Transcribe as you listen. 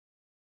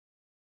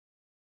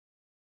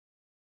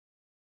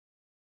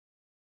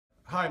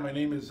Hi, my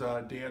name is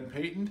Dan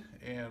Payton,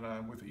 and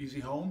I'm with Easy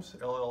Homes,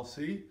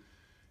 LLC,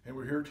 and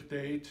we're here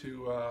today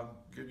to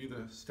give you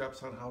the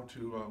steps on how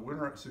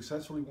to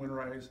successfully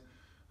winterize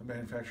a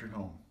manufactured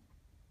home.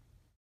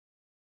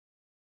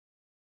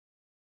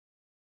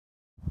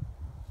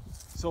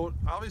 So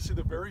obviously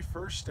the very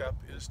first step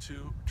is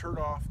to turn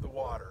off the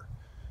water,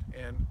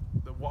 and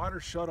the water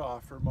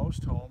shutoff for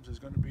most homes is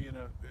going to be in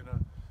a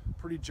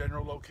pretty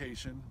general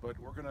location, but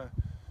we're going to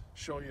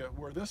show you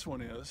where this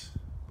one is.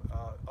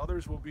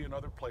 Others will be in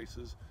other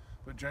places,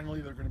 but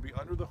generally they're going to be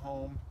under the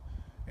home,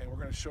 and we're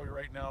going to show you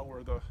right now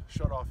where the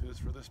shutoff is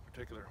for this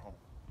particular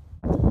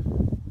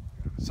home.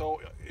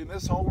 So in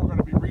this home we're going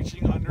to be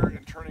reaching under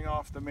and turning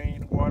off the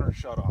main water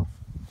shutoff.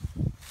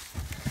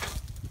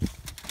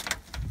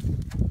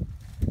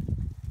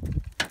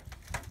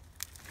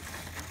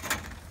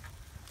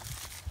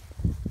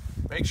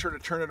 Make sure to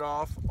turn it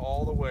off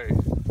all the way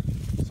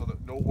so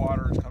that no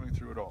water is coming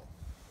through at all.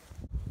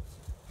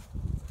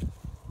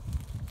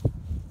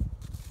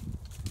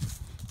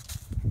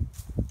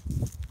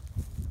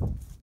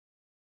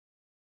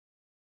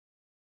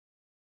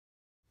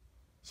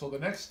 So the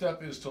next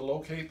step is to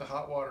locate the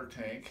hot water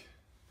tank,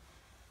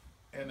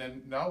 and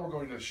then now we're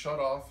going to shut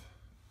off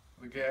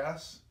the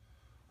gas,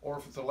 or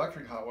if it's an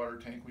electric hot water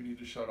tank, we need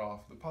to shut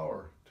off the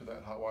power to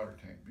that hot water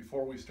tank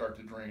before we start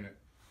to drain it.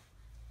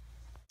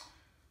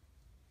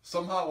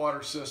 Some hot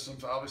water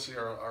systems obviously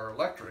are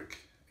electric,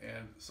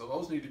 and so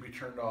those need to be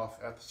turned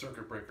off at the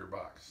circuit breaker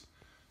box.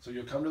 So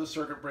you'll come to the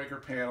circuit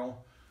breaker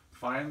panel,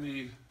 find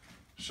the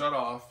shut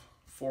off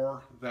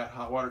for that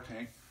hot water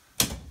tank,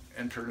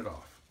 and turn it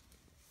off.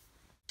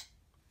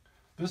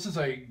 This is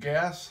a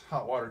gas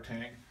hot water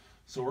tank,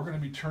 so we're going to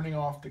be turning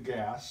off the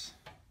gas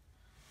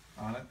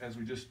on it as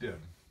we just did.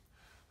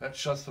 That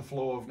shuts the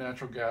flow of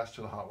natural gas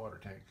to the hot water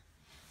tank.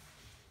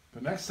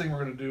 The next thing we're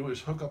going to do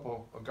is hook up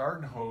a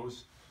garden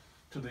hose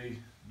to the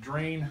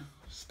drain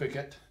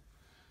spigot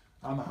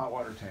on the hot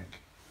water tank.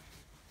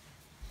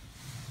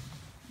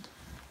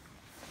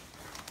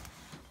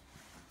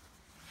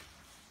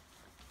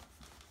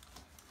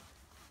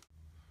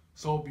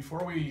 So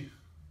before we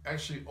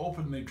actually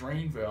open the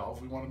drain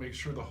valve, we want to make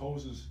sure the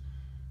hose is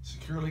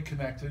securely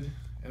connected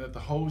and that the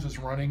hose is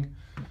running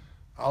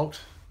out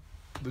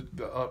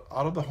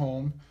of the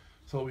home,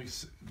 so we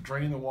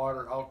drain the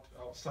water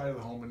outside of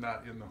the home and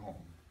not in the home.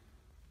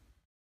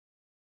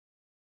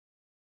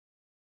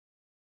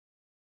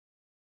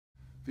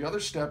 The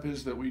other step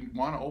is that we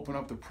want to open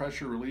up the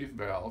pressure relief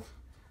valve,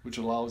 which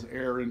allows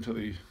air into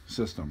the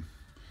system.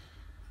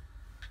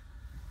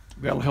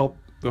 That'll help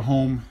the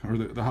home or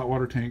the hot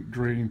water tank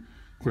drain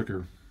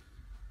quicker.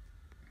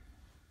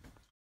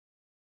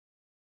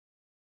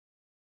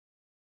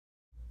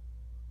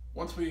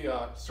 Once we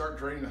start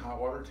draining the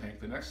hot water tank,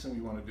 the next thing we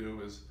want to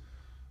do is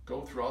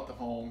go throughout the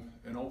home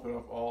and open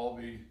up all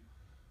the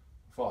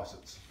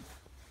faucets,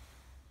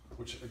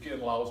 which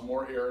again allows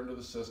more air into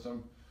the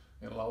system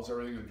and allows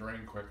everything to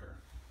drain quicker.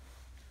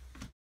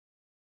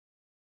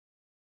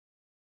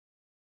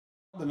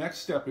 The next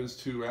step is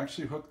to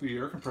actually hook the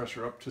air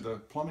compressor up to the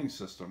plumbing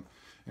system,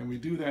 and we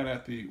do that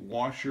at the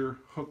washer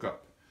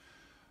hookup.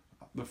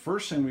 The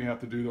first thing we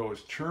have to do though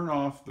is turn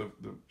off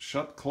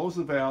close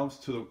the valves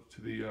to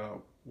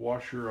the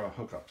washer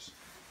hookups,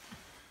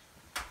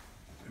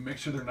 and make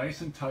sure they're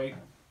nice and tight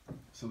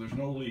so there's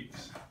no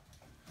leaks.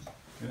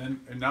 And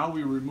now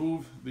we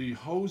remove the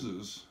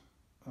hoses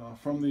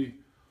from the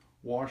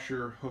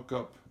washer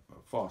hookup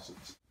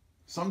faucets.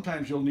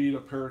 Sometimes you'll need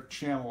a pair of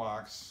channel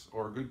locks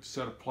or a good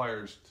set of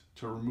pliers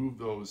to remove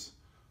those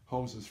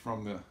hoses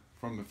from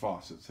the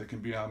faucets. They can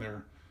be on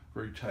there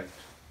very tight.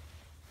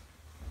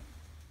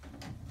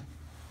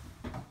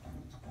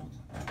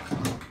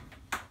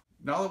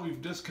 Now that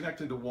we've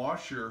disconnected the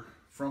washer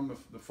from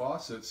the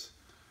faucets,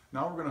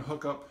 now we're going to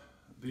hook up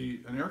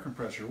an air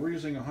compressor. We're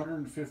using a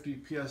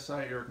 150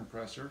 psi air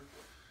compressor,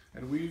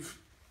 and we've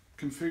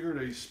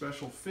configured a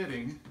special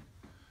fitting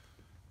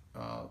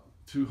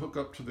to hook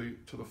up to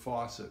the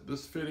faucet.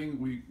 This fitting,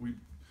 we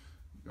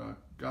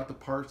got the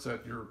parts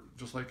that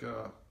just like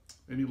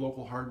any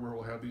local hardware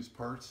will have these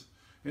parts,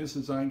 and it's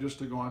designed just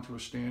to go onto a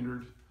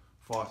standard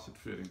faucet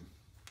fitting.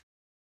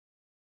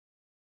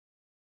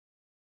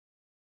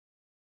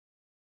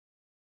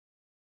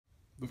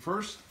 The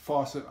first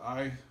faucet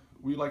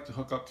we like to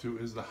hook up to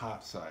is the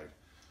hot side.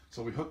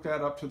 So we hook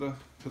that up to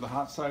the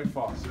hot side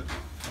faucet.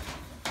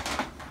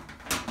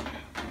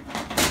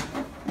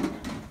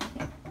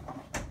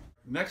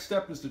 Next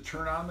step is to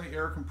turn on the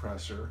air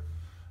compressor,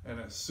 and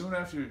as soon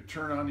after you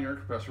turn on the air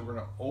compressor, we're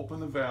going to open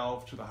the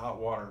valve to the hot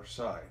water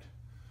side,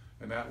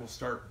 and that will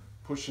start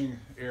pushing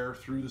air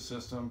through the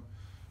system,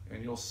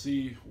 and you'll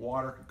see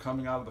water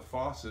coming out of the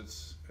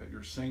faucets at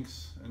your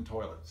sinks and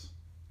toilets.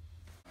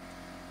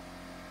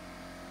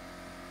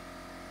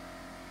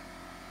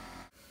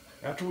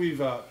 After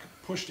we've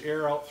pushed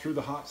air out through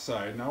the hot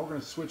side, now we're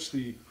going to switch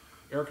the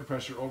air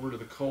compressor over to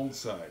the cold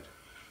side.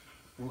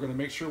 We're going to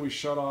make sure we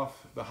shut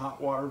off the hot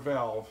water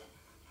valve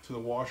to the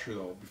washer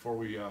though before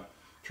we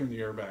turn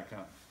the air back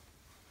on.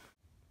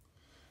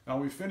 Now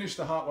we finished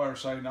the hot water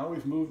side. Now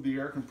we've moved the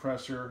air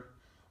compressor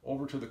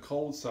over to the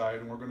cold side,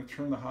 and we're going to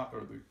turn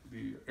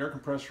the air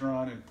compressor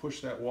on and push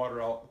that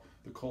water out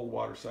the cold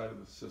water side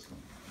of the system.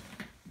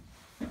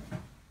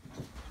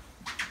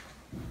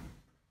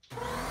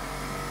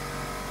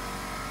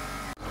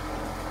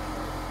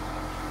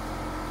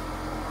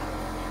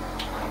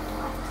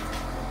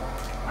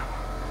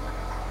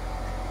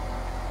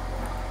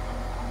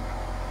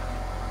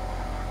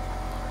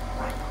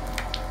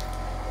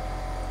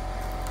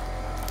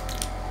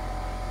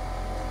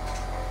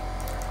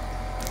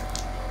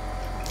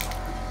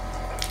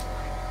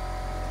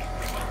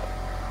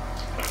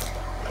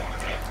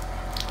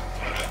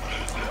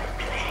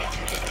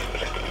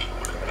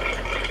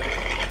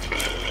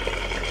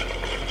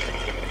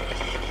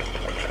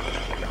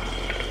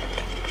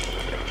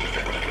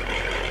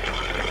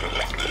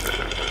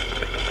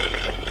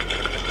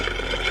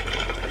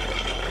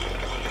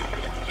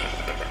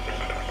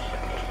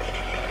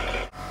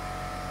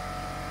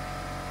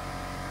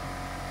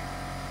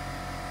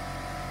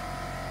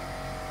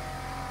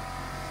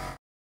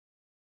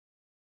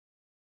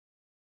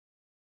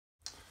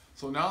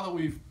 So now that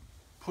we've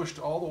pushed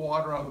all the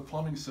water out of the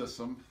plumbing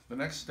system, the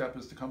next step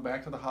is to come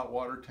back to the hot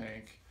water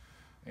tank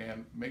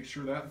and make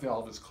sure that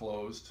valve is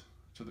closed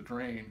to the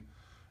drain,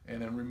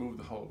 and then remove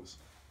the hose.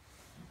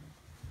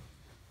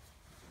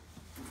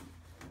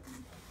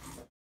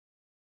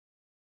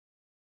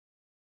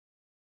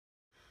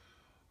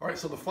 All right,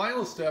 so the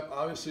final step,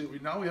 obviously,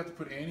 now we have to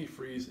put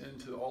antifreeze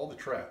into all the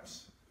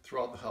traps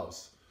throughout the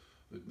house.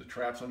 The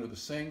traps under the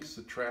sinks,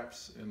 the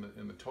traps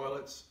in the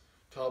toilets,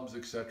 tubs,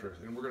 etc.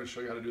 And we're going to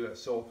show you how to do that.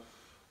 So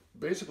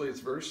basically it's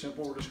very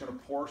simple. We're just going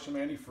to pour some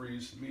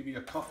antifreeze, maybe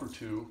a cup or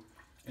two,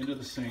 into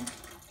the sink,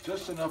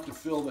 just enough to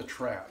fill the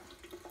trap.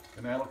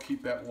 And that'll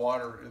keep that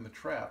water in the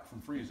trap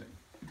from freezing.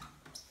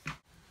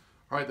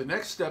 All right, the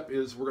next step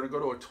is we're going to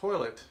go to a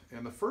toilet,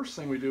 and the first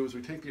thing we do is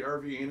we take the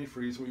RV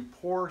antifreeze, we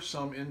pour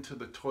some into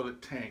the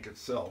toilet tank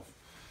itself.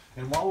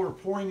 And while we're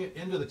pouring it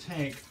into the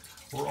tank,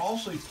 we're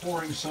also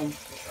pouring some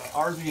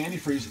RV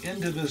antifreeze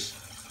into this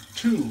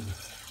tube.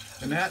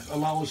 And that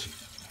allows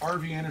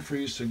RV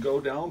antifreeze to go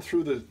down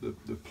through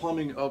the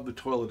plumbing of the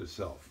toilet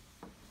itself.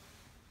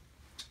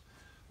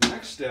 The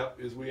next step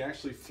is we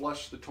actually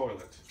flush the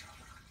toilet.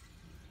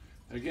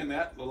 And again,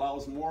 that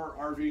allows more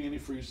RV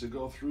antifreeze to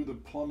go through the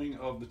plumbing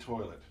of the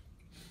toilet.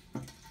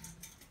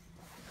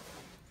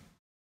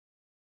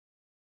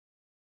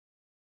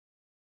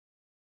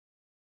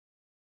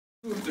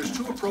 There's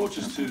two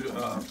approaches to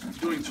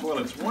doing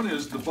toilets. One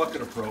is the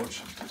bucket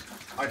approach.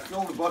 I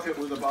fill the bucket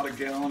with about a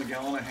gallon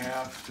and a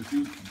half to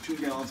two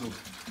gallons of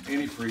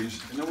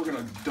antifreeze, and then we're going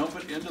to dump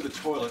it into the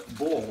toilet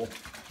bowl,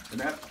 and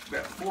that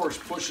force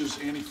pushes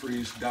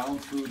antifreeze down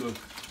through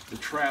the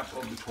trap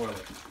of the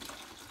toilet.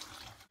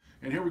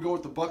 And here we go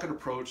with the bucket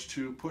approach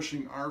to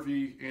pushing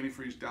RV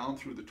antifreeze down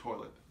through the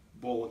toilet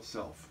bowl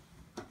itself.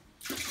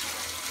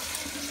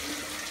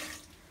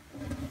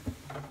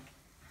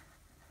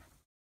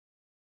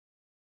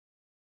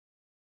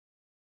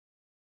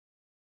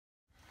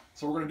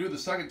 So we're going to do the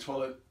second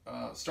toilet,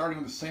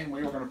 starting the same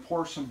way. We're going to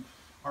pour some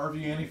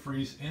RV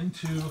antifreeze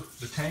into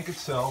the tank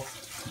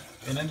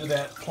itself and into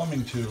that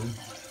plumbing tube.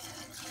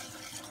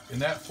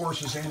 And that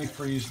forces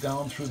antifreeze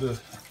down through the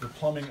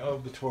plumbing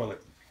of the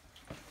toilet.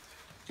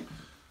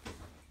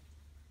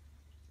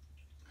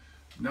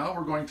 Now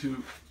we're going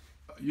to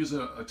use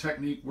a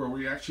technique where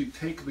we actually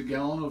take the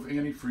gallon of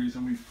antifreeze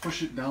and we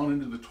push it down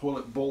into the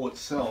toilet bowl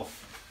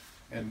itself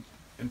and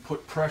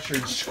put pressure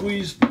and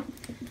squeeze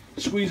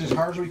as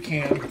hard as we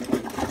can,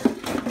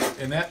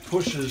 and that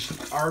pushes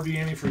RV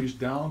antifreeze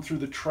down through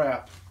the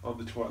trap of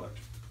the toilet.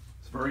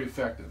 It's very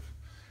effective,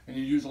 and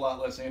you use a lot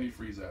less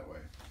antifreeze that way.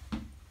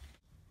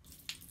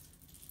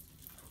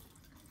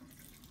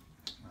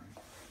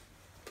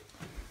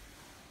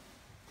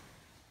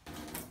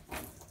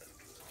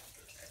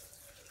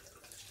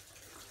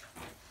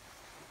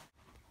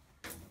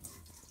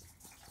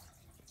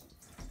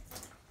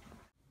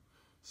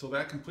 So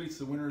that completes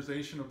the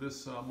winterization of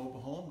this mobile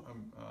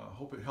home. I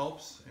hope it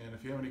helps, and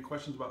if you have any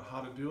questions about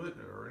how to do it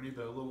or any of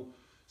the little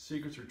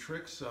secrets or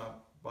tricks,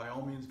 by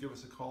all means give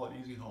us a call at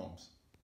Easy Homes.